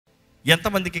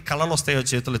ఎంతమందికి కళలు వస్తాయో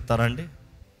చేతులు ఇస్తారా అండి?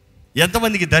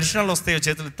 ఎంతమందికి దర్శనాలు వస్తాయో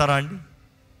చేతులు ఇస్తారా అండి?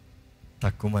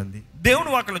 తక్కువ మంది. దేవుడు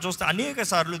వాక్యం చూస్తే అనేక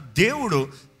సార్లు దేవుడు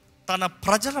తన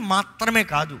ప్రజలు మాత్రమే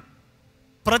కాదు,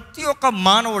 ప్రతి ఒక్క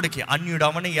మానవుడికి, అన్యుడు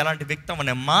అవని ఎలాంటి వ్యక్తి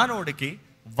అవనే మానవుడికి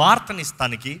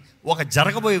వార్తనిస్తానికి, ఒక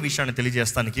జరగబోయే విషయాన్ని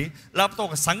తెలియజేస్తానికి, లేకపోతే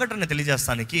ఒక సంఘటన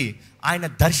తెలియజేస్తానికి ఆయన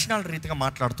దర్శనాల రీతిగా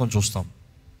మాట్లాడుతూ చూస్తాం.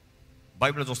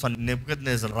 బైబిల్లో చూస్తాం,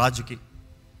 నెబుకద్నెజర్ రాజుకి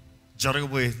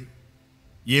జరగబోయేది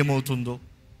ఏమవుతుందో,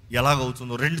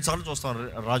 ఎలాగవుతుందో 2 సార్లు చూస్తాం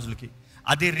రాజులకి.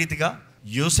 అదే రీతిగా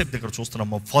యోసేపు దగ్గర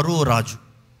చూస్తున్నాము, ఫరో రాజు.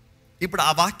 ఇప్పుడు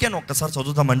ఆ వాక్యాన్ని ఒక్కసారి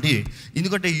చదువుతామండి,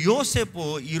 ఎందుకంటే యోసేపు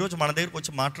ఈరోజు మన దగ్గరకు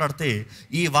వచ్చి మాట్లాడితే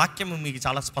ఈ వాక్యం మీకు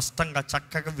చాలా స్పష్టంగా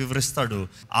చక్కగా వివరిస్తాడు.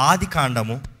 ఆది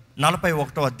కాండము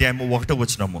 41వ అధ్యాయము 1వ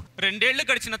వచనము. 2 ఏళ్లు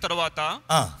గడిచిన తరువాత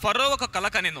ఫరో ఒక కల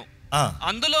కనెను.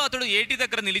 అందులో అతడు ఏటి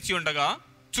దగ్గర నిలిచి ఉండగా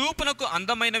చూపునకు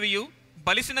అందమైనవియు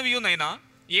బలిసినవియునైనా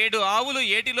 7 ఆవులు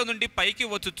ఏటిలో నుండి పైకి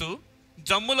వచ్చుచు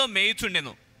జమ్ములో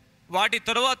మేయుచుండెను. వాటి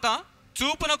తరువాత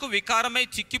చూపునకు వికారమై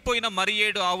చిక్కిపోయిన మరి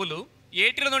 7 ఆవులు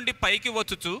ఏటిల నుండి పైకి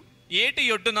వచ్చుచు ఏటి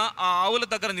ఒడ్డున ఆ ఆవుల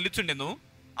దగ్గర నిలుచుండెను.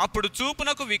 అప్పుడు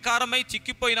చూపునకు వికారమై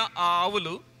చిక్కిపోయిన ఆ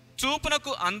ఆవులు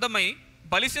చూపునకు అందమై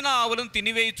బలిసిన ఆవులను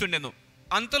తినివేయుచుండెను.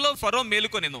 అంతలో ఫరో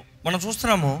మేలుకొనెను. మనం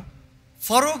చూస్తున్నాము,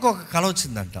 ఫరోకు ఒక కల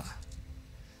వచ్చిందంట.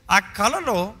 ఆ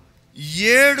కలలో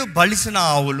 7 బలిసిన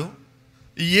ఆవులు,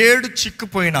 7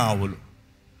 చిక్కిపోయిన ఆవులు.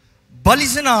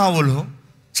 బలిసిన ఆవులు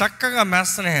చక్కగా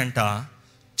మేస్తున్నాయంట,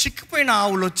 చిక్కిపోయిన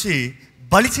ఆవులు వచ్చి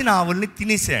బలిసిన ఆవుల్ని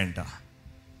తినేసాయంట.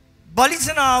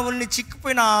 బలిసిన ఆవుల్ని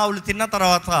చిక్కిపోయిన ఆవులు తిన్న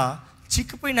తర్వాత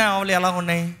చిక్కిపోయిన ఆవులు ఎలా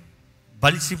ఉన్నాయి?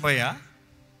 బలిసిపోయా,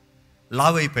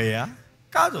 లావైపోయా?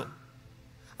 కాదు.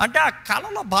 అంటే ఆ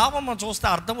కళలో భావము చూస్తే,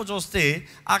 అర్థము చూస్తే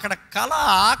అక్కడ కళ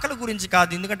ఆకలి గురించి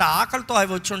కాదు. ఎందుకంటే ఆకలితో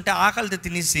అవి వచ్చి ఉంటే ఆకలితో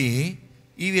తినేసి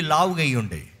ఇవి లావుగా అయ్యి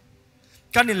ఉండేవి.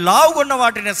 కానీ లావుగా ఉన్న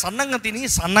వాటిని సన్నంగా తిని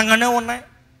సన్నంగానే ఉన్నాయి.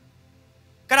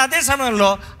 కానీ అదే సమయంలో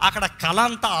అక్కడ కళ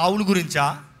అంతా ఆవుల గురించా?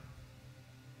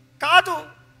 కాదు.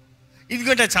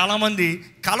 ఎందుకంటే చాలామంది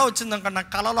కళ వచ్చిందనుకోండి,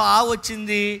 నాకు కళలో ఆవు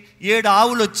వచ్చింది, 7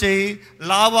 ఆవులు వచ్చాయి,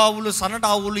 లావు ఆవులు, సన్నటి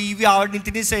ఆవులు, ఇవి ఆవిడని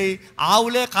తినేసాయి,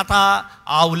 ఆవులే కథ,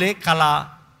 ఆవులే కళ.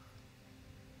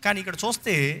 కానీ ఇక్కడ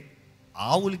చూస్తే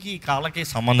ఆవులకి ఈ కళకి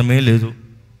సంబంధమే లేదు.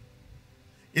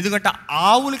 ఎందుకంటే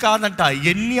ఆవులు కాదంట,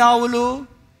 ఎన్ని ఆవులు?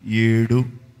 7.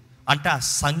 అంటే ఆ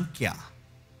సంఖ్య.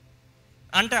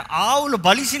 అంటే ఆవులు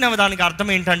బలిసిన దానికి అర్థం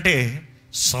ఏంటంటే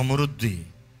సమృద్ధి.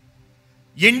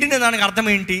 ఎండిన దానికి అర్థం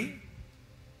ఏంటి?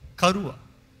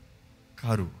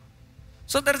 కరువు.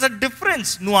 So there is a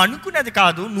difference. నువ్వు అనుకునేది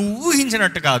కాదు, నువ్వు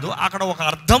ఊహించినట్టు కాదు, అక్కడ ఒక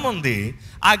అర్థం ఉంది.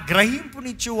 ఆ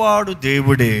గ్రహింపునిచ్చేవాడు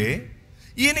దేవుడే.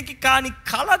 ఈయనకి కానీ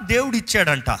కళ దేవుడు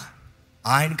ఇచ్చాడంట,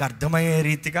 ఆయనకి అర్థమయ్యే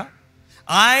రీతిగా,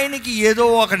 ఆయనకి ఏదో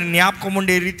ఒక జ్ఞాపకం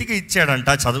ఉండే రీతిగా ఇచ్చాడంట.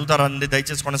 చదువుతారండి,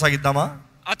 దయచేసి కొనసాగిద్దామా.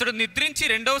 అతడు నిద్రించి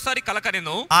 2వసారి కల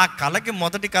కనెను. ఆ కళకి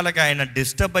మొదటి కళకి ఆయన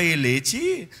డిస్టర్బ్ అయ్యి లేచి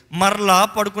మరలా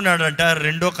పడుకున్నాడంట.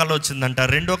 2వ కళ వచ్చిందంట.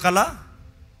 2వ కళ,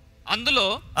 అందులో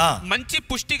మంచి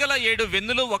పుష్టిగల 7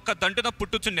 వెన్నులు ఒక్క దంటున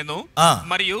పుట్టుచుండెను.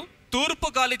 మరియు తూర్పు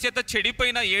గాలి చేత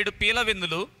చెడిపోయిన 7 పీల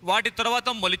వెన్నులు వాటి తరువాత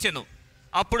మొలిచెను.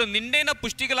 అప్పుడు నిండైన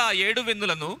పుష్టిగల ఆ 7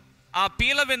 వెన్నులను ఆ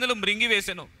పీల వెన్నులు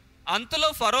మృంగివేసెను. అంతలో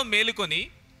ఫరో మేలుకొని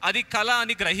అది కళ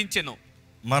అని గ్రహించెను.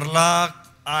 మరలా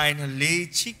ఆయన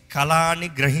లేచి కళ అని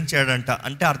గ్రహించాడంట.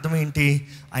 అంటే అర్థం ఏంటి?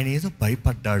 ఆయన ఏదో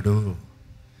భయపడ్డాడు,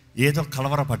 ఏదో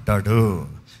కలవరపడ్డాడు,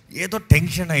 ఏదో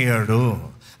టెన్షన్ అయ్యాడు.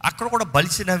 అక్కడ కూడా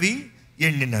బలిసినవి,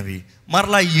 ఎండినవి,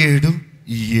 మరలా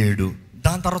 7.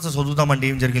 దాని తర్వాత చదువుదామండి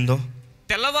ఏం జరిగిందో.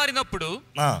 తెల్లవారినప్పుడు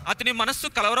అతని మనస్సు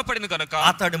కలవరపడింది కనుక,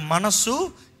 అతడి మనస్సు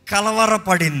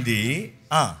కలవరపడింది.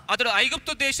 అతడు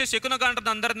ఐగుప్తు దేశ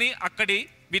శకునగాండ్రందరినీ, అక్కడి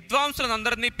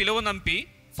విద్వాంసులందరినీ పిలువనంపి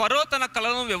ఫరో తన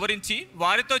కళలను వివరించి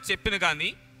వారితో చెప్పిన గాని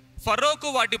ఫరోకు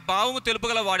వాటి భావము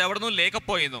తెలుపుగల వాడెవడనూ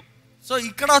లేకపోయేను. సో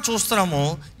ఇక్కడ చూస్తున్నాము,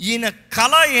 ఈయన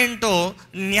కళ ఏంటో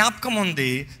జ్ఞాపకం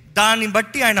ఉంది, దాన్ని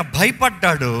బట్టి ఆయన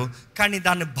భయపడ్డాడు. కానీ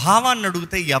దాని భావాన్ని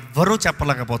అడిగితే ఎవ్వరూ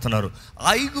చెప్పలేకపోతున్నారు.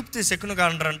 ఐగుప్తి శకునుగా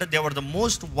అంటారంటే they were the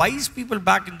most wise people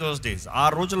back in those days. ఆ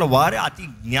రోజుల్లో వారే అతి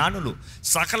జ్ఞానులు,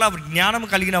 సకల జ్ఞానం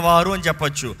కలిగిన వారు అని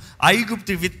చెప్పచ్చు.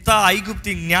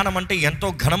 ఐగుప్తి జ్ఞానం అంటే ఎంతో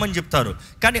ఘనమని చెప్తారు.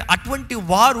 కానీ అటువంటి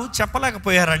వారు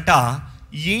చెప్పలేకపోయారంట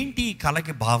ఏంటి ఈ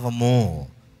కళకి భావము.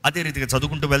 అదే రీతిగా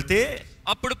చదువుకుంటూ వెళ్తే,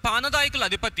 అప్పుడు పానదాయకుల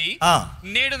అధిపతి,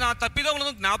 నేడు నా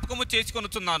తప్పిదములను జ్ఞాపకము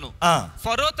చేసుకొనుచున్నాను.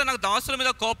 ఫరో తన దాసుల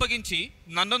మీద కోపగించి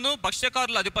నన్నును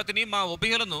భక్ష్యకారుల అధిపతిని మా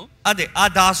ఉభయులను, అదే ఆ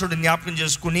దాసుడు జ్ఞాపకం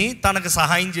చేసుకుని తనకు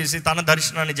సహాయం చేసి తన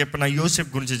దర్శనాన్ని చెప్పిన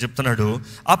యోసేపు గురించి చెప్తున్నాడు.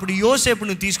 అప్పుడు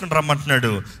యోసేపుని తీసుకుని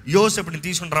రమ్మంటున్నాడు. యోసేపుని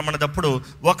తీసుకుని రమ్మన్నప్పుడు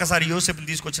ఒకసారి యోసేపుని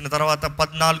తీసుకొచ్చిన తర్వాత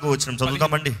 14వ వచనం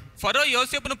చదువుతామండి. ఫరో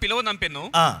యోసేపును పిలువనంపెను,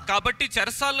 కాబట్టి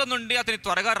చెరసాల్లో నుండి అతని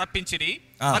త్వరగా రప్పించిరి.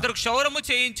 అతడు క్షౌరము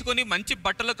చేయించుకొని మంచి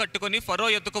బట్టలు కట్టుకొని ఫరో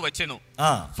యొద్దకు వచ్చెను.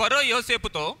 ఫరో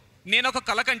యోసేపుతో, నేనొక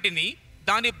కల కంటిని,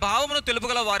 దాని భావమును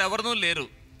తెలుపగల వారెవరనూ లేరు.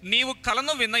 నీవు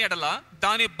కలను విన్న ఎడల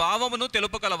దాని భావమును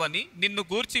తెలుపగలవని నిన్ను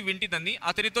గూర్చి వింటిదని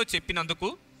అతనితో చెప్పినందుకు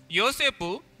యోసేపు,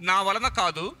 నా వలన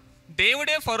కాదు,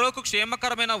 దేవుడే ఫరోకు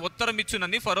క్షేమకరమైన ఉత్తరం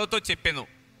ఇచ్చునని ఫరోతో చెప్పెను.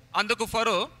 అందుకు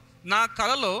ఫరో, నా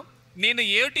కలలో నేను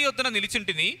ఏటి యొద్దన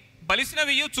నిలిచింటిని,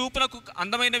 బలిసినవియు చూపునకు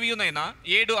అందమైనవియునైనా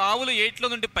 7 ఆవులు ఏట్లో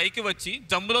నుండి పైకి వచ్చి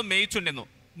జమ్ములో మేయుచుండెను.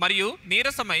 మరియు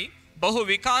నీరసమై బహు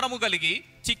వికారము కలిగి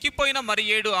చిక్కిపోయిన మరి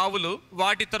 7 ఆవులు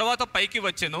వాటి తరువాత పైకి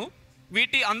వచ్చెను.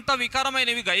 వీటి అంత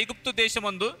వికారమైనవి ఐగుప్తు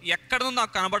దేశమందు ఎక్కడనూ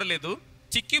నాకు కనబడలేదు.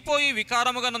 చిక్కిపోయి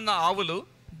వికారముగానున్న ఆవులు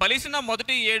బలిసిన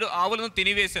మొదటి 7 ఆవులను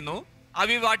తినివేసెను.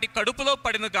 అవి వాటి కడుపులో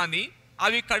పడిన గాని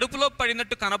అవి కడుపులో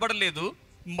పడినట్టు కనబడలేదు.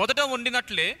 మొదట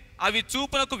ఉండినట్లే అవి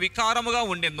చూపునకు వికారముగా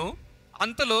ఉండెను.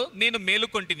 అంతలో నేను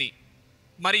మేలుకొంటిని.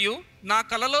 మరియు నా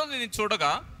కలలో నేను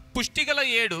చూడగా పుష్టిగల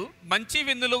 7 మంచి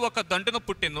వెన్నులు ఒక దండున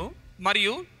పుట్టెను.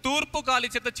 మరియు తూర్పు గాలి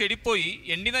చేత చెడిపోయి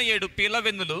ఎండిన 7 పీల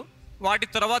వెన్నులు వాటి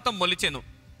తర్వాత మొలిచెను.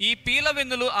 ఈ పీల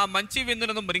వెన్నులు ఆ మంచి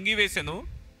వెన్నులను మృంగివేసెను.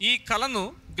 ఈ కలను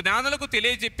జ్ఞానులకు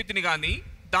తెలియజెప్పితిని గాని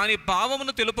దాని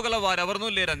భావమును తెలుపగల వారెవరనూ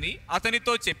లేరని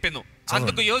అతనితో చెప్పెను.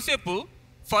 అందుకు యోసేపు,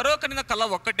 ఫరో కనిన కల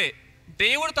ఒక్కటే,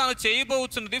 దేవుడు తాను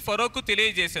చేయబోచున్నది ఫరోకు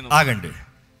తెలియజేసెను. ఆగండి,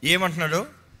 ఏమంటున్నాడు?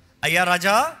 అయ్యా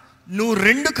రాజా, నువ్వు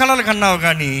 2 కళలు కన్నావు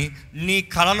కానీ నీ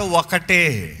కళలు ఒకటే.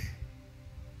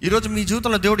 ఈరోజు మీ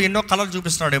జీవితంలో దేవుడు ఎన్నో కళలు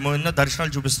చూపిస్తున్నాడేమో, ఎన్నో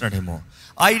దర్శనాలు చూపిస్తున్నాడేమో.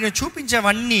 ఆయన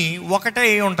చూపించేవన్నీ ఒకటే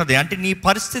ఉంటుంది. అంటే నీ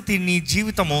పరిస్థితి, నీ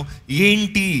జీవితము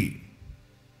ఏంటి,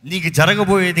 నీకు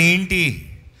జరగబోయేది ఏంటి,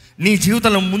 నీ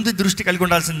జీవితంలో ముందు దృష్టి కలిగి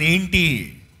ఉండాల్సింది ఏంటి.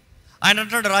 ఆయన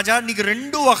అంటున్నాడు, రాజా నీకు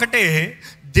 2 ఒకటే,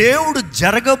 దేవుడు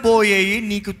జరగబోయేవి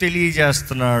నీకు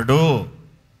తెలియజేస్తున్నాడు.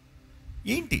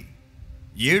 ఏంటి?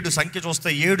 7 సంఖ్య చూస్తే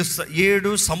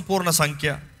 7 సంపూర్ణ సంఖ్య.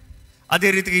 అదే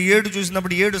రీతిగా 7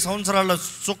 చూసినప్పుడు 7 సంవత్సరాల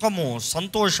సుఖము,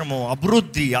 సంతోషము,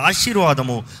 అభివృద్ధి,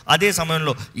 ఆశీర్వాదము. అదే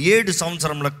సమయంలో 7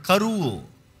 సంవత్సరంలో కరువు.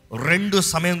 2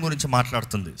 సమయం గురించి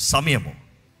మాట్లాడుతుంది. సమయము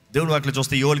దేవుడు అట్లా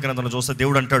చూస్తే, యోవేలు గ్రంథంలో చూస్తే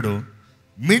దేవుడు అంటాడు,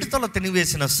 మిడతలు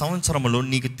తినివేసిన సంవత్సరములు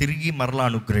నీకు తిరిగి మరలా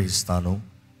అనుగ్రహిస్తాను.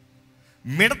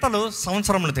 మిడతలు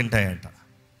సంవత్సరములు తింటాయంట.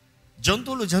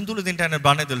 జంతువులు తింటాయని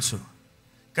బాగానే తెలుసు,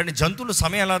 కానీ జంతువులు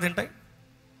సమయం ఎలా తింటాయి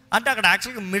అంటే అక్కడ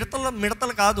యాక్చువల్గా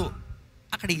మిడతలు కాదు,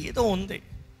 అక్కడ ఏదో ఉంది.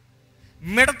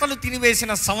 మిడతలు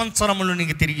తినివేసిన సంవత్సరములు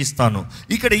నీకు తిరిగిస్తాను.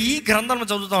 ఇక్కడ ఈ గ్రంథం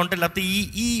చదువుతూ ఉంటే, లేకపోతే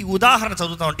ఈ ఉదాహరణ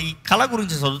చదువుతూ ఉంటే, ఈ కళ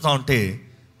గురించి చదువుతూ ఉంటే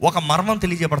ఒక మర్మం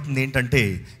తెలియజేయబడుతుంది. ఏంటంటే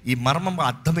ఈ మర్మం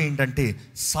అర్థం ఏంటంటే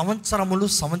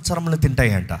సంవత్సరములు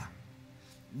తింటాయంట.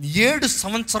 7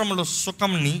 సంవత్సరముల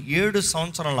సుఖంని, 7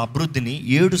 సంవత్సరాల అభివృద్ధిని,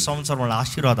 7 సంవత్సరముల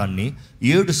ఆశీర్వాదాన్ని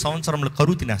 7 సంవత్సరముల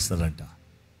కరువు తినేస్తుందంట.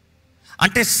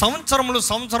 అంటే సంవత్సరములు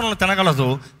తినగలదు.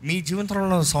 మీ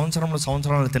జీవితంలో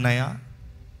సంవత్సరాలు తిన్నాయా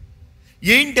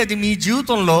ఏంటి? అది మీ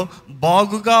జీవితంలో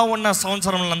బాగుగా ఉన్న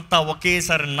సంవత్సరములంతా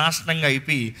ఒకేసారి నాశనంగా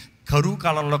అయిపోయి కరువు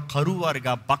కాలంలో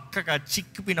కరువారిగా బక్కగా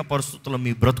చిక్కిపోయిన పరిస్థితుల్లో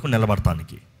మీ బ్రతుకు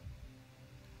నిలబడటానికి.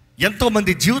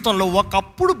 ఎంతోమంది జీవితంలో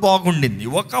ఒకప్పుడు బాగుండింది,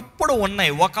 ఒకప్పుడు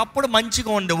ఉన్నాయి, ఒకప్పుడు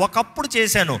మంచిగా ఉండే, ఒకప్పుడు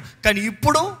చేశాను, కానీ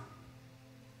ఇప్పుడు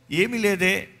ఏమీ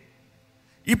లేదే.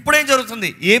 ఇప్పుడేం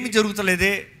జరుగుతుంది? ఏమి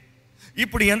జరుగుతలేదే.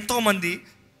 ఇప్పుడు ఎంతోమంది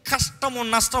కష్టము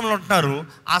నష్టంలో ఉంటున్నారు,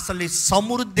 అసలు ఈ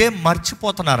సమృద్ధే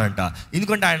మర్చిపోతున్నారంట.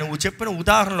 ఎందుకంటే ఆయన చెప్పిన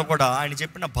ఉదాహరణలో కూడా, ఆయన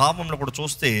చెప్పిన భావంలో కూడా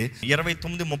చూస్తే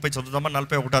 29:30 చదువుదామా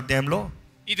 41 అధ్యాయంలో.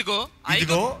 ఇదిగో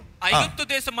ఐగుప్తు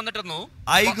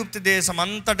దేశం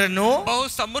అంతటను బహు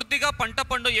సమృద్ధిగా పంట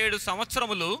పండు 7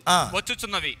 సంవత్సరములు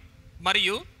వచ్చుచున్నవి,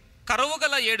 మరియు కరువు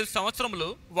గల 7 సంవత్సరములు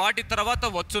వాటి తర్వాత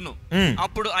వచ్చును.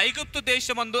 అప్పుడు ఐగుప్తు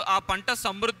దేశమందు ఆ పంట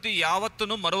సమృద్ధి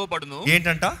యావత్తును మరువబడును.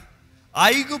 ఏంటంట?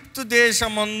 ఐగుప్తు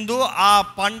దేశమందు ఆ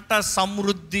పంట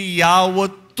సమృద్ధి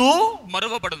యావత్తు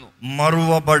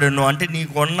మరువబడును. అంటే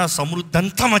నీకు ఉన్న సమృద్ధి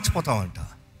అంతా మర్చిపోతావంట.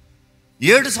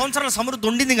 7 సంవత్సరాల సమృద్ధి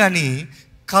ఉండింది, కానీ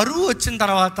కరువు వచ్చిన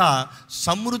తర్వాత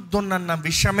సమృద్ధి ఉన్న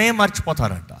విషయమే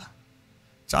మర్చిపోతారంట.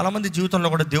 చాలామంది జీవితంలో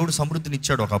కూడా దేవుడు సమృద్ధిని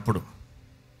ఇచ్చాడు. ఒకప్పుడు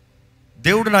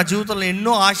దేవుడు నా జీవితంలో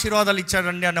ఎన్నో ఆశీర్వాదాలు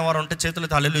ఇచ్చాడండి అనేవారు ఉంటే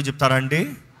చేతులతో హల్లెలూయా చెప్తారా అండి?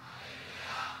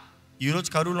 ఈరోజు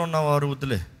కరువులో ఉన్నవారు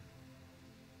వద్దులే,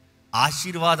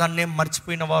 ఆశీర్వాదాన్నే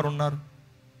మర్చిపోయిన వారు ఉన్నారు.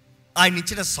 ఆయన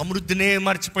ఇచ్చిన సమృద్ధినే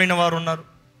మర్చిపోయిన వారు ఉన్నారు.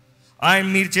 ఆయన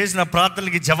మీరు చేసిన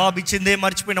ప్రార్థనలకి జవాబు ఇచ్చిందే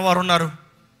మర్చిపోయిన వారు ఉన్నారు.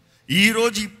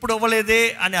 ఈరోజు ఇప్పుడు అవ్వలేదే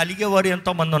అని అలిగేవారు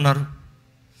ఎంతోమంది ఉన్నారు.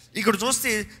 ఇక్కడ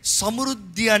చూస్తే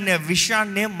సమృద్ధి అనే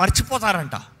విషయాన్నే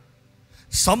మర్చిపోతారంట.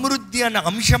 సమృద్ధి అనే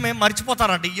అంశమే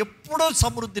మర్చిపోతారంట. ఎప్పుడూ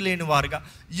సమృద్ధి లేని వారుగా,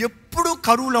 ఎప్పుడూ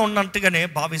కరువులో ఉన్నట్టుగానే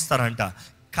భావిస్తారంట.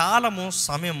 కాలము,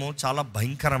 సమయము చాలా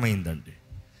భయంకరమైందండి.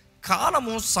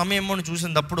 కాలము సమయమును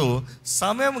చూసినప్పుడు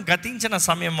సమయం గతించిన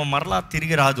సమయం మరలా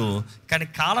తిరిగి రాదు. కానీ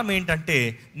కాలం ఏంటంటే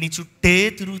నీ చుట్టే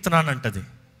తిరుగుతున్నానంటది.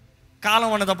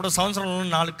 కాలం అనేటప్పుడు సంవత్సరంలో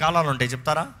 4 కాలాలు ఉంటాయి,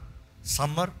 చెప్తారా?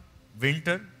 Summer,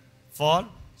 winter, fall,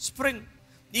 spring.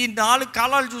 ఈ 4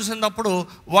 కాలాలు చూసినప్పుడు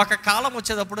ఒక కాలం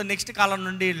వచ్చేటప్పుడు నెక్స్ట్ కాలం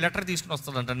నుండి లెటర్ తీసుకుని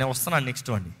వస్తుందంట, నేను వస్తున్నాను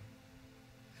నెక్స్ట్ అని.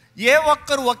 ఏ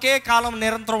ఒక్కరు ఒకే కాలం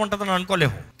నిరంతరం ఉంటుందని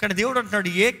అనుకోలేము. కానీ దేవుడు అంటున్నాడు,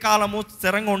 ఏ కాలము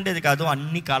స్థిరంగా ఉండేది కాదు,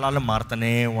 అన్ని కాలాలు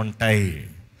మారుతూనే ఉంటాయి.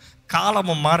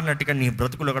 కాలము మారినట్టుగా నీ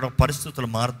బ్రతుకులు కూడా పరిస్థితులు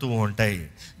మారుతూ ఉంటాయి.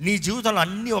 నీ జీవితంలో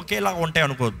అన్నీ ఒకేలాగా ఉంటాయి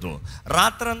అనుకోవద్దు.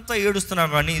 రాత్రంతా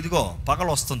ఏడుస్తున్నావు కానీ ఇదిగో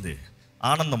పగలు వస్తుంది,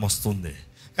 ఆనందం వస్తుంది.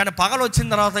 కానీ పగలు వచ్చిన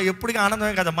తర్వాత ఎప్పటికీ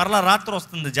ఆనందమే కదా, మరలా రాత్రి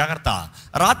వస్తుంది, జాగ్రత్త.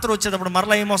 రాత్రి వచ్చేటప్పుడు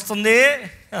మరలా ఏమొస్తుంది?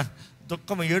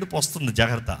 దుఃఖం, ఏడుపు వస్తుంది,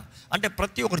 జాగ్రత్త. అంటే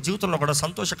ప్రతి ఒక్కరి జీవితంలో కూడా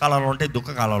సంతోష కాలాలు ఉంటాయి, దుఃఖ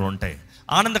కాలాలు ఉంటాయి,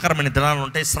 ఆనందకరమైన దినాలు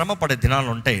ఉంటాయి, శ్రమపడే దినాలు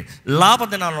ఉంటాయి, లాభ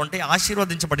దినాలు ఉంటాయి,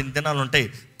 ఆశీర్వదించబడిన దినాలు ఉంటాయి,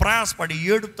 ప్రయాసపడి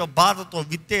ఏడుపుతో బాధతో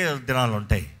విత్తే దినాలు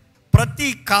ఉంటాయి. ప్రతి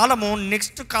కాలము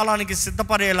నెక్స్ట్ కాలానికి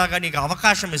సిద్ధపడేలాగా నీకు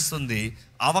అవకాశం ఇస్తుంది.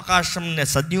 అవకాశం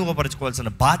సద్వినియోగపరచుకోవాల్సిన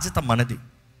బాధ్యత మనది.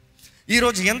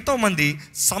 ఈరోజు ఎంతోమంది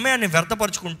సమయాన్ని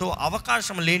వ్యర్థపరుచుకుంటూ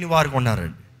అవకాశం లేని వారు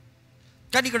ఉన్నారండి.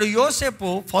 కానీ ఇక్కడ యోసేపు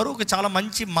ఫరోకు చాలా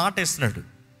మంచి మాట ఇస్తున్నాడు.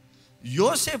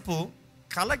 యోసేపు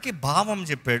కళకి భావం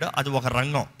చెప్పాడు, అది ఒక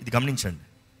రంగం. ఇది గమనించండి.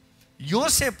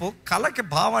 యోసేపు కళకి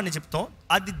భావాన్ని చెప్తాం,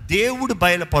 అది దేవుడు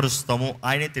బయలుపరుస్తాము,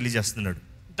 ఆయనే తెలియజేస్తున్నాడు.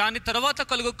 దాని తర్వాత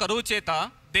కలుగు కరువు చేత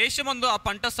దేశమందు ఆ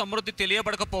పంట సమృద్ధి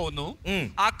తెలియబడకపోవును,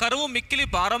 ఆ కరువు మిక్కిలి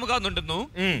భారముగా నుండును.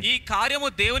 ఈ కార్యము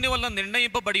దేవుని వలన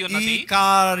నిర్ణయింపబడి ఉన్నది. ఈ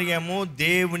కార్యము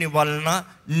దేవుని వలన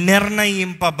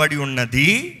నిర్ణయింపబడి ఉన్నది.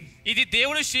 ఇది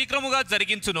దేవుడు శీఘ్రముగా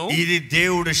జరిగించును. ఇది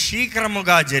దేవుడు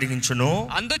శీఘ్రముగా జరిగించును.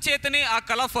 అందుచేతనే ఆ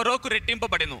కళ ఫరోకు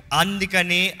రెట్టింపబడెను.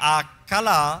 అందుకని ఆ కళ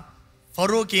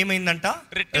ఫరోకి ఏమైందంట?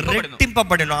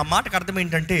 రెట్టింపబడెను. ఆ మాటకు అర్థం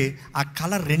ఏంటంటే ఆ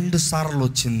కళ 2 సార్లు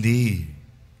వచ్చింది.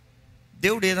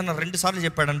 దేవుడు ఏదన్నా 2 సార్లు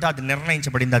చెప్పాడంటే అది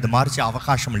నిర్ణయించబడింది, అది మార్చే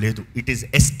అవకాశం లేదు. It is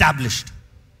established.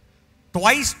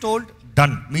 Twice told,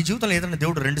 done. మీ జీవితంలో ఏదైనా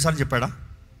దేవుడు 2 సార్లు చెప్పాడా?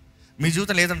 మీ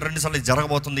జీవితంలో ఏదైనా 2 సార్లు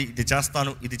జరగబోతుంది, ఇది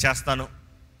చేస్తాను, ఇది చేస్తాను.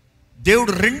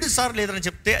 దేవుడు 2 సార్లు ఏదైనా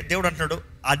చెప్తే దేవుడు అంటున్నాడు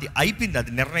అది అయిపోయింది,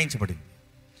 అది నిర్ణయించబడింది,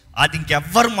 అది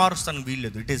ఇంకెవ్వరు మారుస్తాను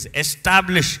వీల్లేదు. It is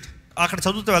established. అక్కడ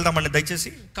చదువుతూ వెళ్దామండి దయచేసి.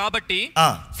 కాబట్టి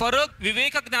ఫరో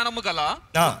వివేక జ్ఞానము గల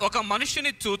ఒక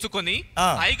మనుష్యుని చూచుకొని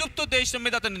ఐగుప్తు దేశం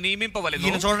మీద అతన్ని నియమింపవలెను.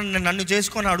 ఈయన చూడండి, నన్ను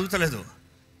చేసుకొని అడుగుతలేదు,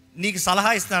 నీకు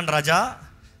సలహా ఇస్తున్నాను రాజా,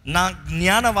 నా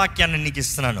జ్ఞాన వాక్యాన్ని నీకు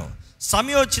ఇస్తున్నాను,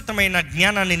 సమయోచితమైన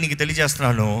జ్ఞానాన్ని నీకు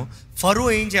తెలియజేస్తున్నాను. ఫరో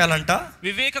ఏం చేయాలంట?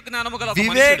 వివేక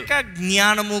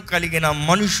జ్ఞానము కలిగిన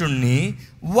మనుషుణ్ణి,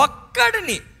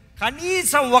 ఒక్కడిని,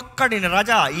 కనీసం ఒక్కడిని,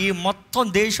 రాజా ఈ మొత్తం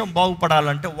దేశం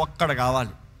బాగుపడాలంటే ఒక్కడు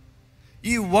కావాలి.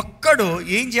 ఈ ఒక్కడు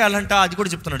ఏం చేయాలంట? అది కూడా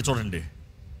చెప్తున్నాడు చూడండి.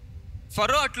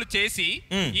 ఫరో అట్లు చేసి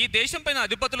ఈ దేశం పైన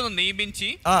అధిపతులను నియమించి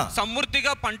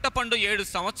సమృద్ధిగా పంట పండు 7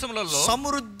 సంవత్సరములలో,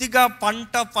 సమృద్ధిగా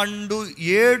పంట పండు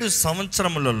 7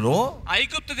 సంవత్సరములలో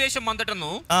ఐగుప్తు దేశం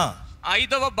అంతటను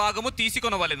 5వ భాగము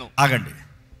తీసుకొనవలెను. ఆగండి,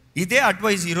 ఇదే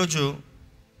అడ్వైస్ ఈరోజు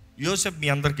యోసేపు మీ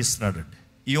అందరికి ఇస్తున్నాడు అండి.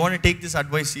 You want take this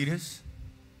advice serious?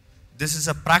 This is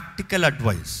a practical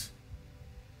advice,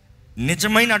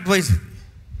 నిజమైన అడ్వైస్.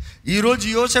 ఈరోజు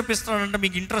యోసేపు ఇస్తున్నాడంటే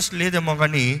మీకు ఇంట్రెస్ట్ లేదేమో,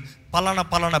 కానీ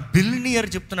పలానా బిలినియర్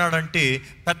చెప్తున్నాడంటే,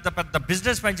 పెద్ద పెద్ద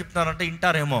బిజినెస్ మ్యాన్ చెప్తున్నారంటే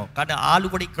వింటారేమో, కానీ వాళ్ళు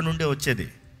కూడా ఇక్కడ నుండే వచ్చేది.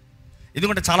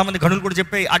 ఎందుకంటే చాలామంది గనులు కూడా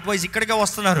చెప్పే అడ్వైస్ ఇక్కడికే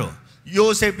వస్తున్నారు.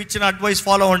 యోసేపు ఇచ్చిన అడ్వైస్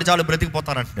ఫాలో అవ్వండి చాలు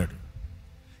బ్రతికిపోతారంటున్నాడు.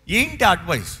 ఏంటి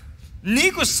అడ్వైస్?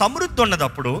 నీకు సమృద్ధి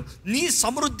ఉన్నదప్పుడు నీ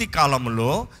సమృద్ధి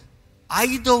కాలంలో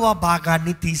 5వ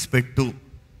భాగాన్ని తీసిపెట్టు.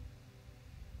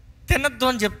 తినద్దు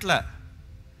అని చెప్తలే,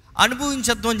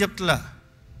 అనుభవించద్దు అని చెప్తలే,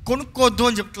 కొనుక్కోవద్దు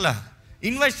అని చెప్తలే,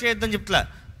 ఇన్వెస్ట్ చేయొద్దు అని చెప్తలే,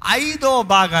 5వ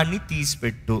భాగాన్ని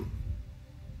తీసిపెట్టు.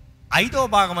 5వ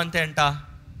భాగం అంతే అంట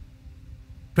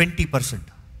 20%.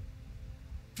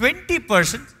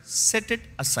 20% సెట్ ఇట్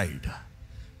అసైడ్.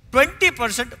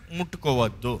 20%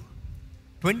 ముట్టుకోవద్దు,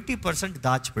 20%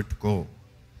 దాచిపెట్టుకో,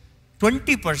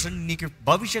 20% నీకు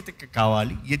భవిష్యత్తుకి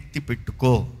కావాలి, ఎత్తి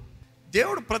పెట్టుకో.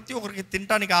 దేవుడు ప్రతి ఒక్కరికి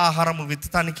తినటానికి ఆహారము,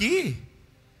 విత్తడానికి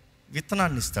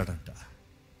విత్తనాన్ని ఇస్తాడంట.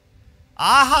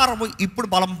 ఆహారము ఇప్పుడు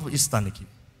బలం ఇస్తానికి,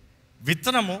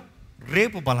 విత్తనము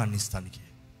రేపు బలాన్ని ఇస్తానికి.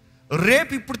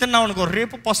 రేపు ఇప్పుడు తిన్నావు అనుకో,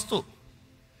 రేపు పస్తు,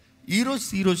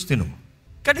 ఈరోజు తిను.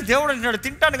 కానీ దేవుడు అంటున్నాడు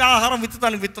తినటానికి ఆహారం,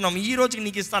 విత్తడానికి విత్తనం ఈ రోజుకి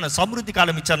నీకు ఇస్తాను, సమృద్ధి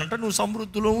కాలం ఇచ్చానంటే నువ్వు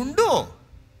సమృద్ధిలో ఉండు.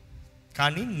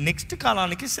 కానీ నెక్స్ట్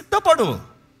కాలానికి సిద్ధపడు,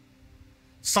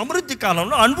 సమృద్ధి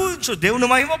కాలంలో అనుభవించు, దేవుని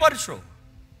మహిమపరచు.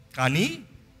 కానీ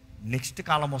నెక్స్ట్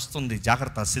కాలం వస్తుంది,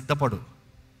 జాగ్రత్త, సిద్ధపడు.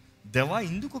 దేవా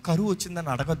ఎందుకు కరువు వచ్చిందని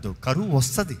అడగద్దు, కరువు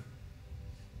వస్తుంది,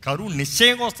 కరువు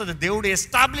నిశ్చయంగా వస్తుంది. దేవుడు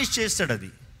ఎస్టాబ్లిష్ చేస్తాడు అది.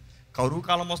 కరువు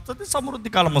కాలం వస్తుంది, సమృద్ధి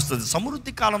కాలం వస్తుంది.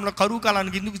 సమృద్ధి కాలంలో కరువు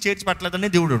కాలానికి ఎందుకు చేర్చి పెట్టలేదని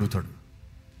దేవుడు అడుగుతాడు.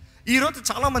 ఈరోజు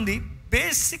చాలామంది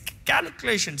బేసిక్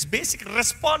క్యాలిక్యులేషన్స్, బేసిక్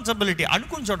రెస్పాన్సిబిలిటీ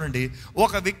అనుకుని చూడండి.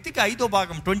 ఒక వ్యక్తికి 5వ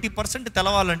భాగం 20%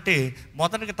 తెలవాలంటే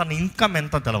మొదటగా తన ఇన్కమ్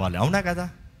ఎంత తెలవాలి, అవునా కదా?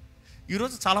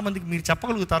 ఈరోజు చాలామందికి మీరు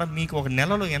చెప్పగలుగుతారా మీకు ఒక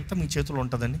నెలలో ఎంత మీ చేతిలో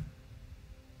ఉంటుందని?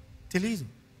 తెలీదు.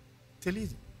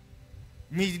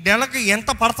 మీ నెలకి ఎంత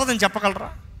పడుతుందని చెప్పగలరా?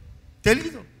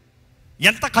 తెలీదు.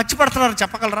 ఎంత ఖర్చు పెడుతున్నారో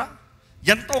చెప్పగలరా?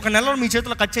 ఎంత ఒక నెలలో మీ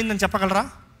చేతిలో ఖర్చు అయిందని చెప్పగలరా?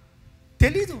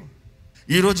 తెలీదు.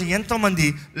 ఈరోజు ఎంతోమంది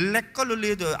లెక్కలు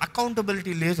లేదు,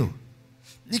 అకౌంటబిలిటీ లేదు.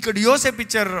 ఇక్కడ యోసేపు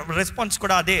ఇచ్చారు రెస్పాన్స్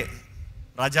కూడా అదే.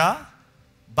 రాజా,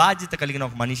 బాధ్యత కలిగిన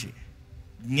ఒక మనిషి,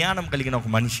 జ్ఞానం కలిగిన ఒక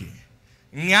మనిషి.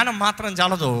 జ్ఞానం మాత్రం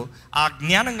చాలదు, ఆ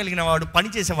జ్ఞానం కలిగిన వాడు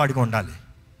పనిచేసేవాడిగా ఉండాలి.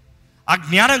 ఆ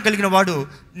జ్ఞానం కలిగిన వాడు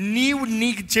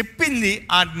నీకు చెప్పింది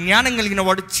ఆ జ్ఞానం కలిగిన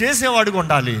వాడు చేసేవాడుగా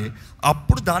ఉండాలి.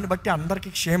 అప్పుడు దాన్ని బట్టి అందరికీ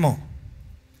క్షేమం.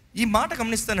 ఈ మాట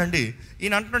గమనిస్తానండి.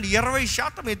 ఈయన అంటున్నాడు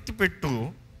 20% ఎత్తిపెట్టు.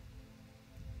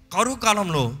 కరువు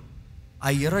కాలంలో ఆ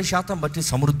 20% బట్టి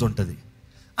సమృద్ధి ఉంటుంది.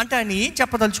 అంటే ఆయన ఏం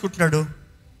చెప్పదలుచుకుంటున్నాడు?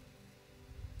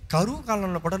 కరువు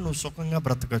కాలంలో కూడా నువ్వు సుఖంగా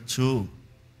బ్రతకచ్చు.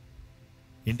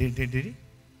 ఏంటి?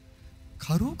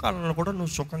 కరువు కాలంలో కూడా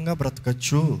నువ్వు సుఖంగా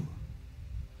బ్రతకచ్చు.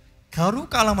 కరువు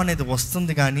కాలం అనేది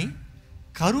వస్తుంది, కానీ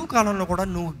కరువు కాలంలో కూడా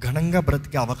నువ్వు ఘనంగా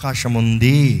బ్రతికే అవకాశం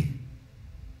ఉంది.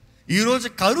 ఈరోజు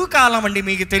కరువు కాలం అండి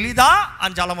మీకు తెలీదా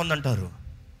అని చాలామంది అంటారు.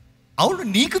 అవును,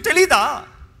 నీకు తెలీదా?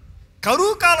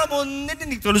 కరువు కాలం ఉందని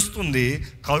నీకు తెలుస్తుంది,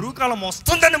 కరువు కాలం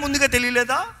వస్తుందని ముందుగా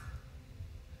తెలియలేదా?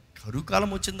 కరువు కాలం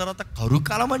వచ్చిన తర్వాత కరువు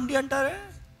కాలం అండి అంటారే.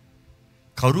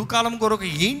 కరువు కాలం కొరకు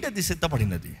ఏంటి అది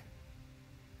సిద్ధపడినది?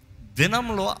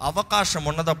 దినంలో అవకాశం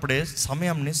ఉన్నదప్పుడే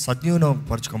సమయాన్ని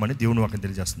సద్వినియోగపరచుకోమని దేవుని వాక్యం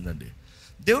తెలియజేస్తుందండి.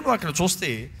 దేవుని వాక్యం చూస్తే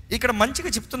ఇక్కడ మంచిగా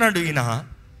చెప్తున్నాడు ఈయన,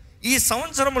 ఈ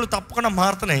సంవత్సరములు తప్పకుండా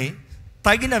మారుతున్నాయి,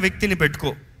 తగిన వ్యక్తిని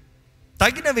పెట్టుకో.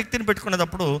 తగిన వ్యక్తిని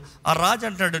పెట్టుకునేటప్పుడు ఆ రాజు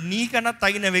అంటున్నాడు, నీకన్నా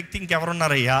తగిన వ్యక్తి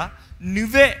ఇంకెవరున్నారయ్యా?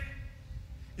 నువ్వే.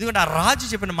 ఎందుకంటే ఆ రాజు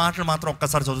చెప్పిన మాటలు మాత్రం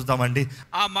ఒక్కసారి చదువుతామండి.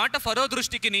 ఆ మాట ఫరో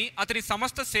దృష్టికిని అతని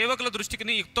సమస్త సేవకుల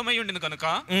దృష్టికిని యుక్తమై ఉండింది కనుక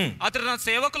అతడు నా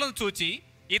సేవకులను చూచి,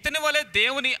 ఇతని వలె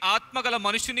దేవుని ఆత్మగల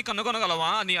మనుషుని కనుగొనగలవా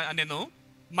అని నేను.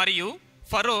 మరియు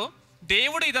ఫరో,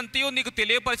 దేవుడు ఇదంతయో నీకు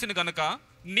తెలియపరిచిన కనుక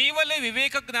నీ వలె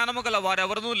వివేక జ్ఞానము గల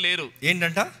వారెవరూ లేరు.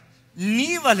 ఏంటంట? నీ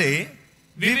వలె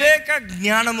వివేక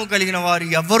జ్ఞానము కలిగిన వారు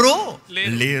ఎవరో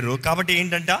లేరు. కాబట్టి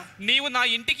ఏంటంట? నీవు నా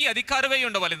ఇంటికి అధికారివై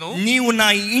ఉండవలెను. నీవు నా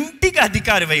ఇంటికి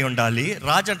అధికారివై ఉండాలి.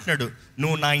 రాజు అంటున్నాడు,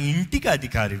 నువ్వు నా ఇంటికి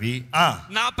అధికారివి.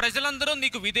 నా ప్రజలందరూ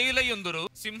నీకు విధేయులై ఉందురు.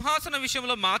 సింహాసన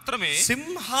విషయంలో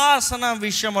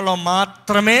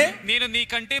మాత్రమే నేను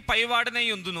నీకంటే పైవాడనై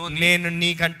ఉందును. నేను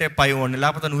నీకంటే పైవాడిని,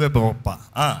 లేకపోతే నువ్వే గొప్ప.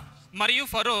 మరియు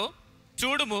ఫరో,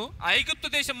 చూడుము, ఐగుప్తు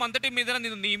దేశం అంతటి మీద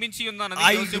నిన్ను నియమించి ఉన్నాను.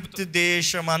 ఐగుప్తు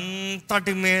దేశం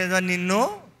అంతటి మీద నిన్ను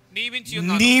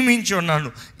నియమించి ఉన్నాను.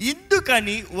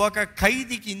 ఎందుకని ఒక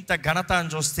ఖైదీకి ఇంత ఘనత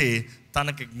అని చూస్తే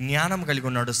తనకి జ్ఞానం కలిగి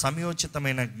ఉన్నాడు.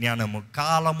 సమయోచితమైన జ్ఞానము,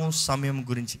 కాలము సమయం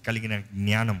గురించి కలిగిన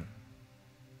జ్ఞానము.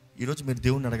 ఈరోజు మీరు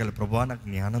దేవుని అడగాలి, ప్రభువా నాకు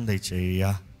జ్ఞానం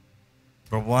దయచేయ్యా,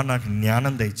 ప్రభువా నాకు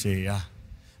జ్ఞానం దయచేయ్యా,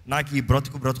 నాకు ఈ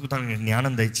బ్రతుకుతానికి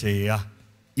జ్ఞానం దయచేయ్యా,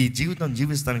 ఈ జీవితం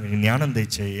జీవిస్తానికి జ్ఞానం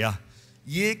దయచేయ్యా,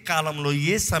 ఏ కాలంలో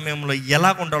ఏ సమయంలో ఎలా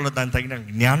ఉండాలో దానికి తగిన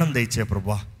జ్ఞానం దయచే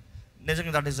ప్రభువా.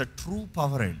 నిజంగా that is a true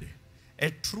power అండి. ఏ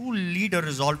true leader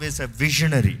is always a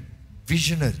visionary.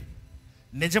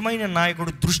 నిజమైన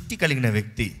నాయకుడు దృష్టి కలిగిన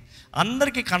వ్యక్తి.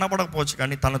 అందరికీ కనబడకపోవచ్చు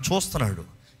కానీ తను చూస్తున్నాడు,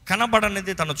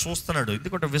 కనబడనేది తను చూస్తున్నాడు.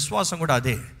 ఎందుకంటే విశ్వాసం కూడా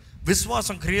అదే.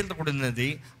 విశ్వాసం క్రియలతో కూడినది.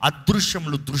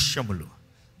 అదృశ్యములు దృశ్యములు,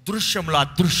 దృశ్యములు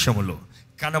అదృశ్యములు.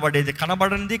 కనబడేది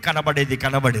కనబడనిది, కనబడేది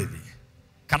కనబడేది,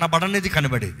 కనబడనిది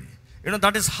కనబడేది.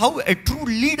 That is how a true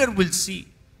leader will see.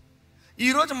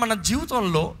 ఈరోజు మన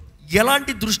జీవితంలో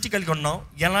ఎలాంటి దృష్టి కలిగి ఉన్నాం,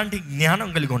 ఎలాంటి జ్ఞానం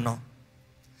కలిగి ఉన్నాం.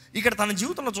 ఇక్కడ తన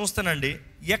జీవితంలో చూస్తానండి,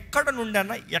 ఎక్కడ నుండి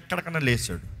అన్నా ఎక్కడికన్నా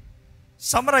లేచాడు.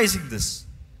 సమ్మరైజింగ్ దిస్,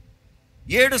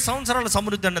 7 సంవత్సరాల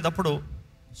సమృద్ధి అనేటప్పుడు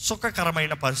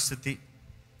సుఖకరమైన పరిస్థితి,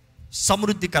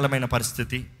 సమృద్ధికరమైన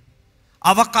పరిస్థితి,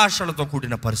 అవకాశాలతో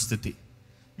కూడిన పరిస్థితి.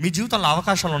 మీ జీవితంలో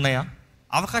అవకాశాలు ఉన్నాయా?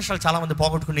 అవకాశాలు చాలామంది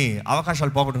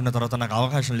అవకాశాలు పోగొట్టుకున్న తర్వాత నాకు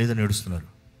అవకాశం లేదని ఏడుస్తున్నారు.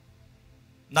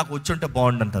 నాకు వచ్చి ఉంటే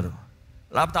బాగుండు అంటారు,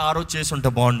 లేకపోతే ఆ రోజు చేసి ఉంటే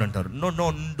బాగుండు అంటారు. No,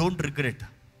 don't regret.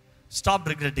 Stop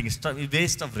regretting.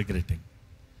 Waste of regretting.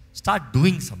 Start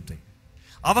doing something.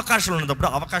 అవకాశాలు ఉన్నప్పుడు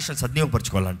అవకాశాలు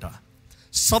సద్వినియోగపరచుకోవాలంట.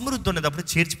 సమృద్ధి ఉన్నప్పుడు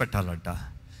చేర్చి పెట్టాలంట.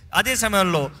 అదే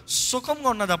సమయంలో సుఖంగా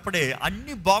ఉన్నదప్పుడే,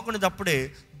 అన్నీ బాగున్నదప్పుడే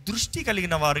దృష్టి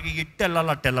కలిగిన వారికి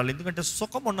ఎట్టెళ్ళాలి. ఎందుకంటే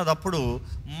సుఖం ఉన్నదప్పుడు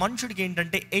మనుషుడికి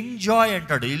ఏంటంటే ఎంజాయ్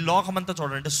అంటాడు. ఈ లోకమంతా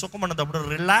చూడండి, సుఖం ఉన్నదప్పుడు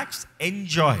relax,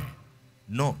 enjoy.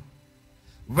 No,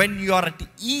 when you are at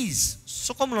is,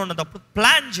 సుఖంలో ఉన్నదప్పుడు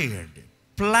plan చేయండి.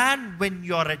 Plan when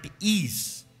you are at is,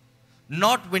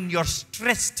 not when you are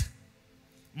stressed.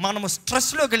 మనము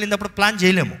స్ట్రెస్లోకి వెళ్ళినప్పుడు ప్లాన్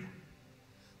చేయలేము.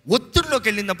 ఒత్తిడిలోకి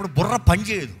వెళ్ళినప్పుడు బుర్ర పని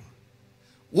చేయదు.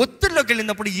 ఒత్తిడిలోకి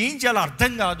వెళ్ళినప్పుడు ఏం చేయాలో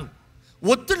అర్థం కాదు.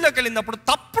 ఒత్తిడిలోకి వెళ్ళినప్పుడు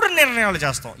తప్పుడు నిర్ణయాలు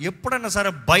చేస్తాం. ఎప్పుడైనా సరే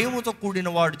భయముతో కూడిన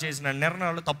వాడు చేసిన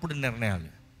నిర్ణయాలు తప్పుడు నిర్ణయాలు.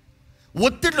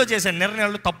 ఒత్తిడిలో చేసే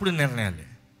నిర్ణయాలు తప్పుడు నిర్ణయాలు.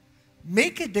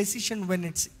 Make a decision when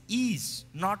it's is,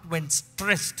 not when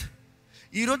stressed.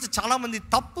 ఈరోజు చాలామంది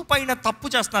తప్పు పైన తప్పు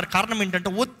చేస్తున్నారు. కారణం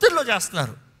ఏంటంటే ఒత్తిడిలో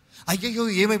చేస్తున్నారు. అయ్యయ్యో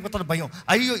ఏమైపోతాడు భయం,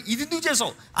 అయ్యో ఇది ఎందుకు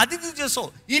చేసావు, అది ఎందుకు చేసావు,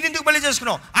 ఇది ఎందుకు పెళ్లి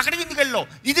చేసుకున్నావు, అక్కడికి ఎందుకు వెళ్ళావు,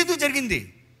 ఇది ఎందుకు జరిగింది,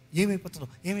 ఏమైపోతాడు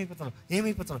ఏమైపోతాడు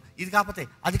ఏమైపోతాడు, ఇది కాకపోతే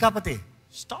అది కాకపోతే.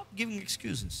 Stop giving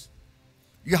excuses.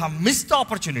 You have miss the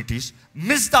opportunities,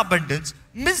 miss the abundance,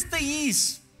 miss the is.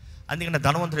 అందుకని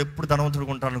ధనవంతుడు ఎప్పుడు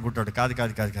ధనవంతుడు ఉంటాడు అనుకుంటాడు. కాదు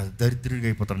కాదు కాదు కాదు, దరిద్రుడిగా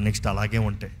అయిపోతాడు. నెక్స్ట్ అలాగే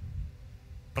ఉంటే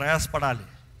ప్రయాసపడాలి,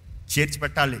 చేర్చి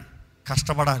పెట్టాలి,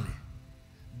 కష్టపడాలి.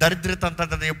 దరిద్రత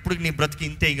అంత ఎప్పుడు నీ బ్రతికి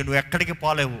ఇంతే, ఇక నువ్వు ఎక్కడికి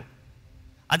పోలేవు.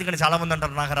 అందుకని చాలామంది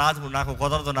అంటారు నాకు రాదు, నాకు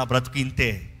కుదరదు, నా బ్రతుకు ఇంతే.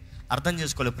 అర్థం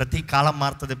చేసుకోలేదు. ప్రతి కాలం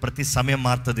మారుతుంది, ప్రతి సమయం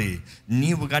మారుతుంది.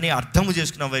 నీవు కానీ అర్థము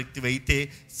చేసుకున్న వ్యక్తివి అయితే,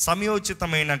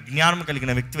 సమయోచితమైన జ్ఞానం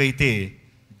కలిగిన వ్యక్తివి అయితే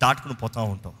దాటుకుని పోతూ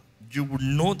ఉంటావు. You would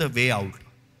know the way out.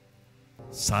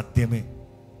 సాధ్యమే.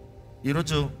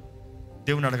 ఈరోజు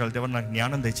దేవుని అడగాలి, దేవుడు నాకు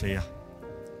జ్ఞానం దయచేయ్యా,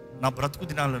 నా బ్రతుకు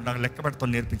దినాలు నాకు లెక్క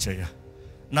పెడతాను నేర్పించయ్యా,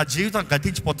 నా జీవితం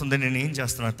గతించిపోతుంది, నేను ఏం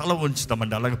చేస్తున్నాను. తల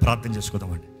ఉంచుతామండి, అలాగే ప్రార్థన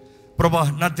చేసుకుందామండి. ప్రభా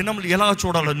నా దినములు ఎలా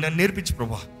చూడాలో నేను నేర్పించు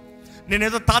ప్రభా. నేను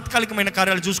ఏదో తాత్కాలికమైన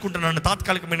కార్యాలు చూసుకుంటున్నాను,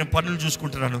 తాత్కాలికమైన పనులు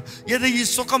చూసుకుంటున్నాను, ఏదో ఈ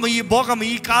సుఖం, ఈ భోగం,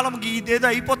 ఈ కాలంకి ఇదేదో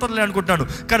అయిపోతుందిలే అనుకుంటాను.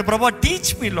 కానీ ప్రభా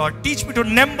teach me lord, teach me to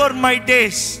number my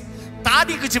days.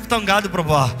 తారీఖు చెప్తాం కాదు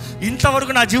ప్రభా,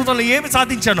 ఇంతవరకు నా జీవితంలో ఏమి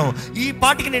సాధించాను, ఈ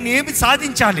పాటికి నేను ఏమి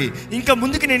సాధించాలి, ఇంకా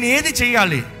ముందుకు నేను ఏది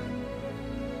చేయాలి.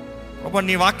 ప్రభా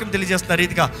నీ వాక్యం తెలియజేస్తున్న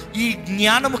రీతిగా ఈ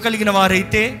జ్ఞానము కలిగిన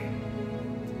వారైతే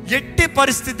ఎట్టి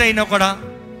పరిస్థితి అయినా కూడా,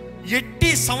 ఎట్టి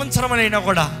సంవత్సరమైనా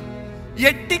కూడా,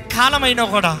 ఎట్టి కాలమైనా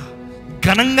కూడా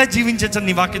ఘనంగా జీవించచ్చని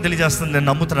నీ వాక్యం తెలియజేస్తుంది. నేను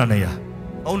నమ్ముతున్నానయ్యా.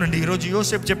 అవునండి, ఈరోజు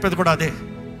యోసేపు చెప్పేది కూడా అదే.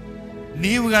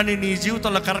 నీవు కానీ నీ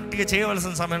జీవితంలో కరెక్ట్గా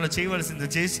చేయవలసిన సమయంలో చేయవలసింది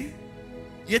చేసి,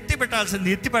 ఎత్తి పెట్టాల్సింది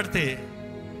ఎత్తి పెడితే,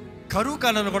 కరువు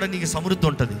కాలంలో కూడా నీకు సమృద్ధి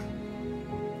ఉంటుంది.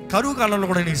 కరువు కాలంలో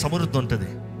కూడా నీకు సమృద్ధి ఉంటుంది.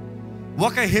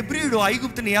 ఒక హెబ్రీయుడు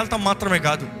ఐగుప్తుని ఏల్తాం మాత్రమే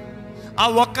కాదు, ఆ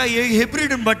ఒక్క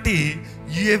హెబ్రీయుడిని బట్టి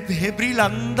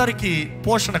హెబ్రీలందరికీ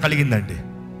పోషణ కలిగిందండి.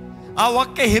 ఆ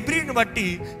ఒక్క హెబ్రీని బట్టి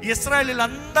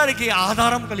ఇశ్రాయేలీలందరికీ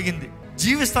ఆధారం కలిగింది,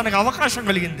 జీవిస్తానికి అవకాశం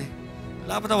కలిగింది.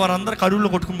 లేకపోతే వారందరూ కరువులో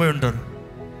కొట్టుకుపోయి ఉంటారు.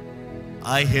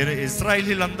 ఆ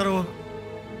ఇశ్రాయేలీలందరూ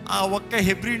ఆ ఒక్క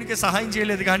హెబ్రీనికి సహాయం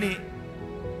చేయలేదు.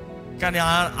 కానీ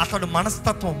అతడు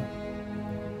మనస్తత్వం,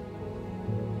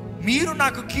 మీరు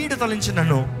నాకు కీడు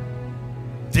తలంచినను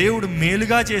దేవుడు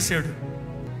మేలుగా చేశాడు.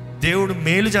 దేవుడు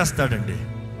మేలు చేస్తాడండి.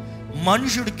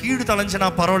 మనుషుడు కీడు తలంచినా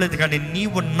పర్వాలేదు, కానీ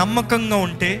నీవు నమ్మకంగా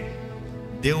ఉంటే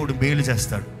దేవుడు మేలు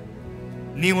చేస్తాడు.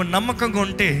 నీవు నమ్మకంగా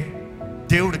ఉంటే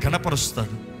దేవుడు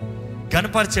కనపరుస్తాడు.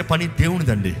 కనపరిచే పని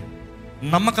దేవునిదండి.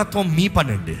 నమ్మకత్వం మీ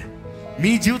పని అండి.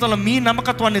 మీ జీవితంలో మీ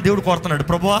నమ్మకత్వాన్ని దేవుడు కోరుతున్నాడు.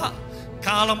 ప్రభువా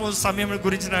కాలము సమయం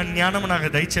గురించిన జ్ఞానం నాకు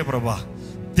దయచే ప్రభా.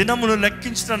 దినమును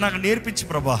లెక్కించడం నాకు నేర్పించు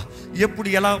ప్రభా. ఎప్పుడు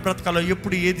ఎలా బ్రతకాలో,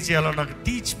 ఎప్పుడు ఏది చేయాలో నాకు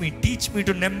teach me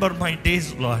to number my days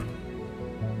lord.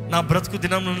 నా బ్రతుకు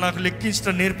దినమును నాకు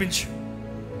లెక్కించడం నేర్పించు.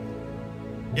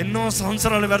 ఎన్నో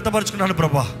సంవత్సరాలు వ్యర్థపరుచుకున్నాను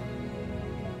ప్రభా.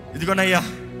 ఇదిగోనయ్యా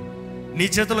నీ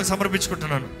చేతులకు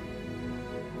సమర్పించుకుంటున్నాను.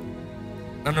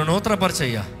 నన్ను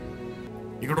నూతనపరచయ్యా.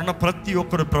 ఇక్కడ ఉన్న ప్రతి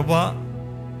ఒక్కరు ప్రభా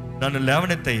నన్ను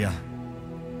లేవనెత్తయ్యా,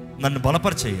 నన్ను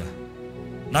బలపరచయ్యా,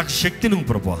 నాకు శక్తి నువ్వు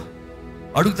ప్రభా.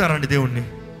 అడుగుతారండి దేవుణ్ణి,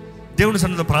 దేవుని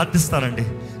సన్నిధిలో ప్రార్థిస్తారండి.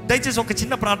 దయచేసి ఒక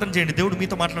చిన్న ప్రార్థన చేయండి. దేవుడు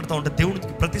మీతో మాట్లాడుతూ ఉంటే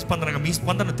దేవుడికి ప్రతిస్పందనగా మీ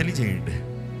స్పందన తెలియజేయండి.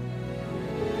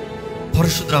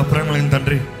 పరిశుద్ధ ప్రేమలైన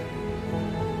తండ్రి,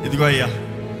 ఇదిగో అయ్యా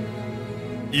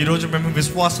ఈరోజు మేము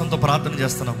విశ్వాసంతో ప్రార్థన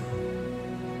చేస్తున్నాం.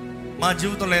 మా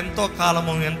జీవితంలో ఎంతో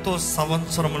కాలము, ఎంతో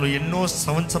సంవత్సరములు, ఎన్నో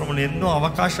సంవత్సరములు, ఎన్నో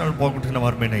అవకాశాలు పోగొట్టిన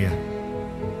వారమేనయ్యా.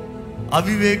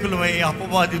 అవివేకులమై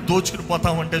అపవాది దోచుకుని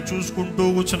పోతామంటే చూసుకుంటూ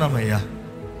కూర్చున్నామయ్యా.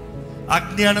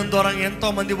 అజ్ఞానం ద్వారా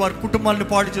ఎంతోమంది వారి కుటుంబాలను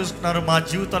పాడు చేసుకున్నారు, మా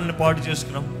జీవితాలను పాడు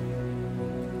చేసుకున్నాం.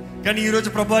 కానీ ఈరోజు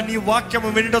ప్రభా నీ వాక్యము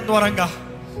వినడం ద్వారంగా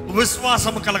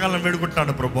విశ్వాసము కలగాలని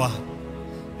వేడుకుంటున్నాను ప్రభా.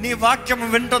 నీ వాక్యము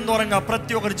వినడం ద్వారంగా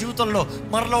ప్రతి ఒక్కరి జీవితంలో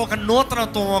మరలా ఒక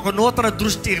నూతనత్వం, ఒక నూతన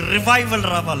దృష్టి, రివైవల్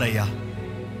రావాలయ్యా.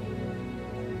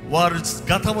 వారు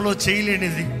గతంలో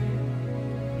చేయలేనిది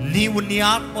నీవు నీ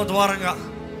ఆత్మ ద్వారంగా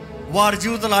వారి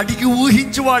జీవితంలో అడిగి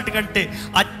ఊహించి వాటికంటే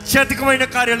అత్యధికమైన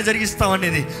కార్యాలు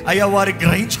జరిగిస్తామనేది అయ్యా వారికి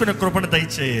గ్రహించుకునే కృపను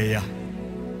దయచేయ్యా.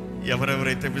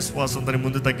 ఎవరెవరైతే విశ్వాసంతో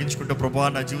ముందు తగ్గించుకుంటే ప్రభా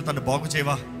నా జీవితాన్ని బాగు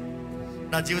చేయవా,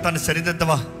 నా జీవితాన్ని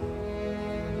సరిదిద్దవా,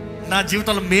 నా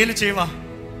జీవితంలో మేలు చేయవా,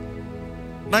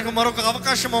 నాకు మరొక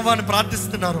అవకాశం అవ్వని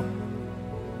ప్రార్థిస్తున్నారు.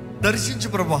 దర్శించు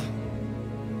ప్రభా.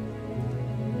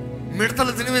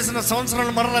 మిడతలు తినివేసిన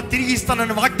సంవత్సరాలు మరలా తిరిగి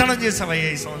ఇస్తానని వాగ్దానం చేశావయ్యా.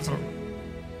 ఈ సంవత్సరం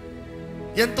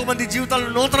ఎంతో మంది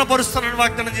జీవితాలను నూతన పరుస్తానని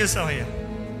వాగ్దానం చేశావయ్యా.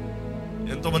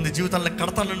 ఎంతో మంది జీవితాలను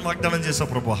కడతానని వాగ్దానం చేశావు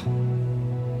ప్రభా.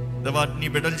 దేవా, నీ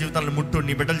బిడ్డల జీవితాలను ముట్టు,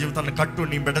 నీ బిడ్డల జీవితాలను కట్టు,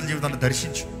 నీ బిడ్డల జీవితాన్ని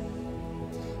దర్శించు.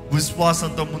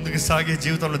 విశ్వాసంతో ముందుకు సాగే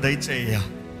జీవితంలో దయచేయ్యా.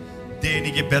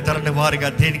 దేనికి బెదరని వారుగా,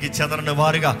 దేనికి చెదరని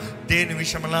వారుగా, దేని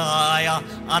విషయంలో ఆయా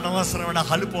అనవసరమైన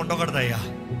హలుపు ఉండకూడదయ్యా.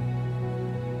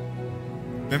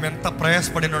 మేము ఎంత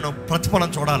ప్రయాసపడినానో ప్రతిఫలం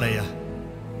చూడాలయ్యా.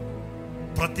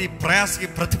 ప్రతి ప్రయాసకి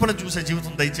ప్రతిఫలం చూసే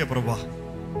జీవితం దయచే ప్రభా.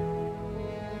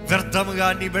 వ్యర్థముగా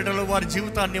నీ బిడ్డలు వారి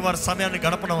జీవితాన్ని, వారి సమయాన్ని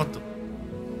గడపనవద్దు.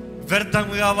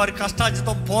 వ్యర్థంగా వారి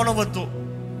కష్టార్జితం పోనవద్దు.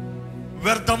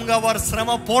 వ్యర్థంగా వారి శ్రమ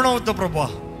పోనవద్దు ప్రభా.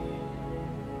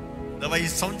 ఈ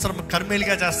సంవత్సరం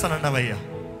కర్మేలుగా చేస్తానన్నావయ్యా.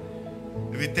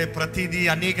 విత్తే ప్రతిదీ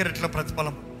అనేక రెట్ల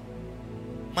ప్రతిఫలం,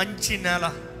 మంచి నేల,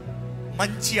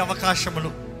 మంచి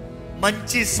అవకాశములు,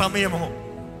 మంచి సమయము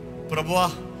ప్రభువా.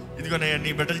 ఇదిగోనయ్యా,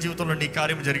 నీ బిడ్డల జీవితంలో నీ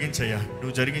కార్యం జరిగించయ్యా.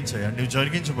 నువ్వు జరిగించయ్యా, నువ్వు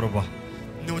జరిగించు ప్రభా.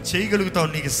 నువ్వు చేయగలుగుతావు,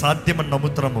 నీకు సాధ్యమని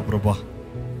నమ్ముతున్నాము ప్రభా.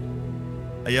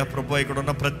 అయ్యా ప్రభా, ఇక్కడ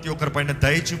ఉన్న ప్రతి ఒక్కరి పైన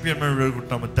దయ చూపి అని మేము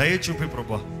వేడుకుంటున్నాము. దయ చూపి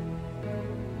ప్రభా.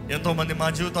 ఎంతోమంది మా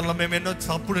జీవితంలో మేము ఎన్నో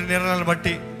తప్పుడు నిర్ణయాలను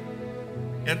బట్టి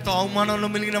ఎంతో అవమానంలో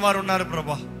మిలిగిన వారు ఉన్నారు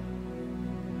ప్రభా.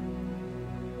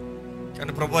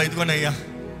 కానీ ప్రభా, ఇదిగోనయ్యా,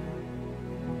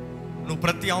 నువ్వు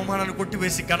ప్రతి అవమానాన్ని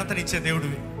కొట్టివేసి ఘనతనిచ్చే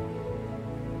దేవుడివి.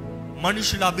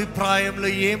 మనుషుల అభిప్రాయంలో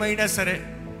ఏమైనా సరే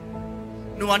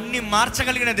నువ్వు అన్ని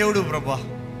మార్చగలిగిన దేవుడు ప్రభా.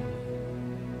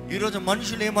 ఈరోజు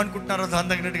మనుషులు ఏమనుకుంటున్నారో దాని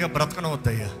తగినట్టుగా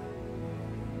బ్రతకనవద్దయ్యా.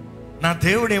 నా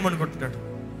దేవుడు ఏమనుకుంటున్నాడు,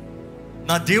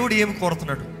 నా దేవుడు ఏమి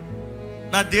కోరుతున్నాడు,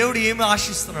 నా దేవుడు ఏమి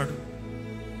ఆశిస్తున్నాడు,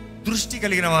 దృష్టి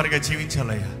కలిగిన వారిగా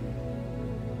జీవించాలయ్యా.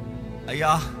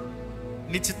 అయ్యా,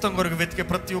 నీ చిత్తం కొరకు వెతికే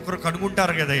ప్రతి ఒక్కరు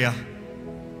కనుగొంటారు కదయ్యా.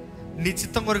 నీ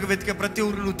చిత్తం కొరకు వెతికే ప్రతి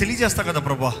ఒక్కరు నువ్వు తెలియజేస్తావు కదా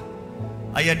ప్రభా.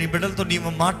 అయ్యా, నీ బిడ్డలతో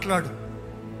నీవు మాట్లాడు.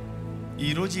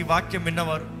 ఈరోజు ఈ వాక్యం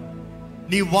విన్నవారు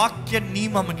నీ వాక్య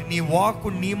నియమానికి, నీ వాక్కు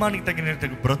నియమానికి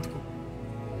తగినట్టు బ్రతుకు,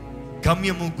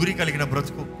 గమ్యము గురి కలిగిన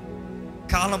బ్రతుకు,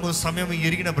 కాలము సమయము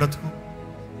ఎరిగిన బ్రతుకు,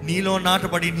 నీలో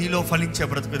నాటబడి నీలో ఫలించే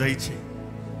బ్రతుకు దయచే.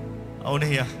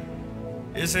 అవునయ్యా,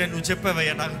 యేసయ్య, నువ్వు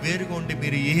చెప్పావయ్యా, నాకు వేరుగా ఉండి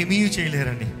మీరు ఏమీ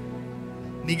చేయలేరని.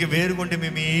 నీకు వేరుగా ఉండి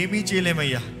మేము ఏమీ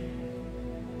చేయలేమయ్యా.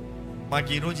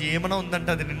 మాకు ఈరోజు ఏమైనా ఉందంటే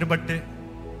అది నిన్ను బట్టే,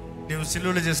 నువ్వు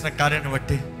సిలువలో చేసిన కార్యాన్ని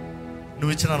బట్టి,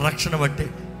 నువ్వు ఇచ్చిన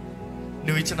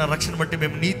రక్షణ బట్టి,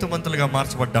 మేము నీతిమంతులుగా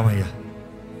మార్చబడ్డామయ్యా.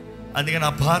 అందుకని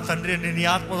అబ్బా తండ్రి, నేను నీ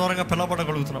ఆత్మ ద్వారంగా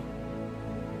పిలవబడగలుగుతున్నాం.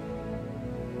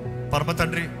 పరమ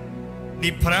తండ్రి, నీ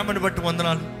ప్రేమను బట్టి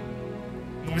వందనాలు,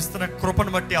 నువ్వు ఇస్తున్న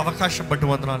కృపను బట్టి, అవకాశం బట్టి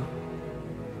వందనాలు.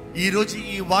 ఈరోజు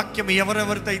ఈ వాక్యం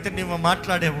ఎవరెవరితో అయితే నువ్వు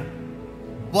మాట్లాడావో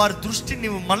వారి దృష్టిని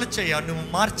నువ్వు మలచయ్యా, నువ్వు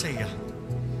మార్చయ్యా.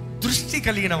 దృష్టి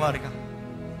కలిగిన వారుగా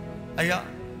అయ్యా,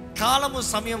 కాలము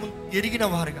సమయము ఎరిగిన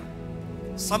వారుగా,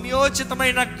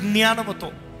 సమయోచితమైన జ్ఞానముతో,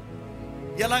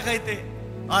 ఎలాగైతే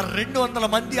ఆ 200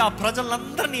 మంది ఆ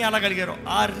ప్రజలందరినీ ఎలాగలిగారో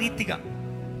ఆ రీతిగా,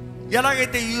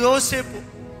 ఎలాగైతే యోసేపు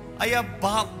అయ్యా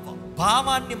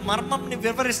భావాన్ని, మర్మంని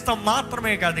వివరిస్తాం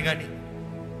మాత్రమే కాదు, కానీ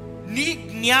నీ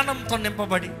జ్ఞానంతో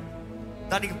నింపబడి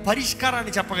దానికి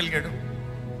పరిష్కారాన్ని చెప్పగలిగాడు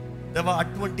దేవా.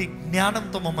 అటువంటి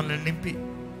జ్ఞానంతో మమ్మల్ని నింపి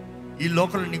ఈ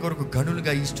లోకంలో నీ కొరకు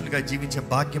గనులుగా, ఇష్టలుగా జీవించే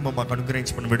భాగ్యము మాకు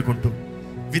అనుగ్రహించమని వేడుకుంటూ,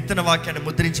 విత్తన వాక్యాన్ని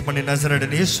ముద్రించమని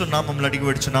నజరేయుడైన యేసు నామములో అడిగి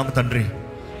వేడుచున్నాము తండ్రి.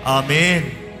 ఆమేన్,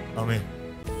 ఆమేన్.